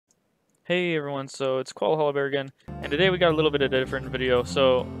Hey everyone, so it's Koala Bear again, and today we got a little bit of a different video.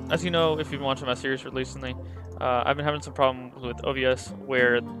 So, as you know, if you've been watching my series recently, I've been having some problems with OBS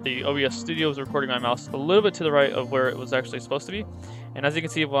where the OBS studio was recording my mouse a little bit to the right of where it was actually supposed to be. And as you can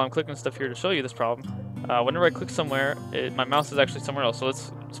see while I'm clicking stuff here to show you this problem, whenever I click somewhere, my mouse is actually somewhere else. So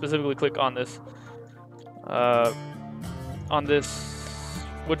let's specifically click on this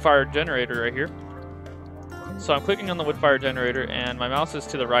wood-fired generator right here. So I'm clicking on the wood-fire generator and my mouse is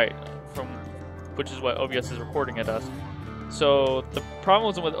to the right, which is what OBS is recording it as. So the problem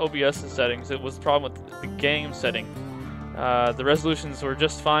wasn't with OBS's settings, it was the problem with the game setting. The resolutions were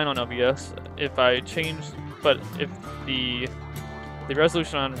just fine on OBS if I changed, but if the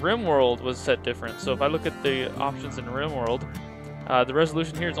resolution on Rimworld was set different. So if I look at the options in Rimworld, the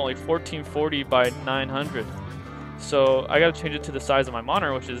resolution here is only 1440 by 900. So I gotta change it to the size of my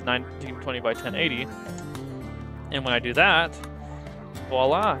monitor, which is 1920 by 1080. And when I do that,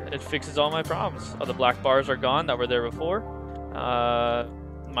 voila, it fixes all my problems. All the black bars are gone that were there before.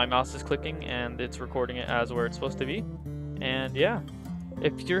 My mouse is clicking and it's recording it as where it's supposed to be. And yeah,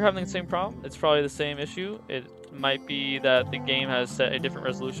 if you're having the same problem, it's probably the same issue. It might be that the game has set a different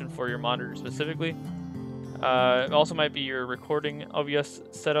resolution for your monitor specifically. It also might be your recording OBS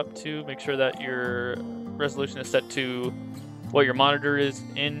setup too. Make sure that your resolution is set to what your monitor is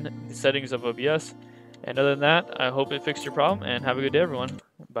in the settings of OBS. And other than that, I hope it fixed your problem, and have a good day, everyone.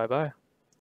 Bye-bye.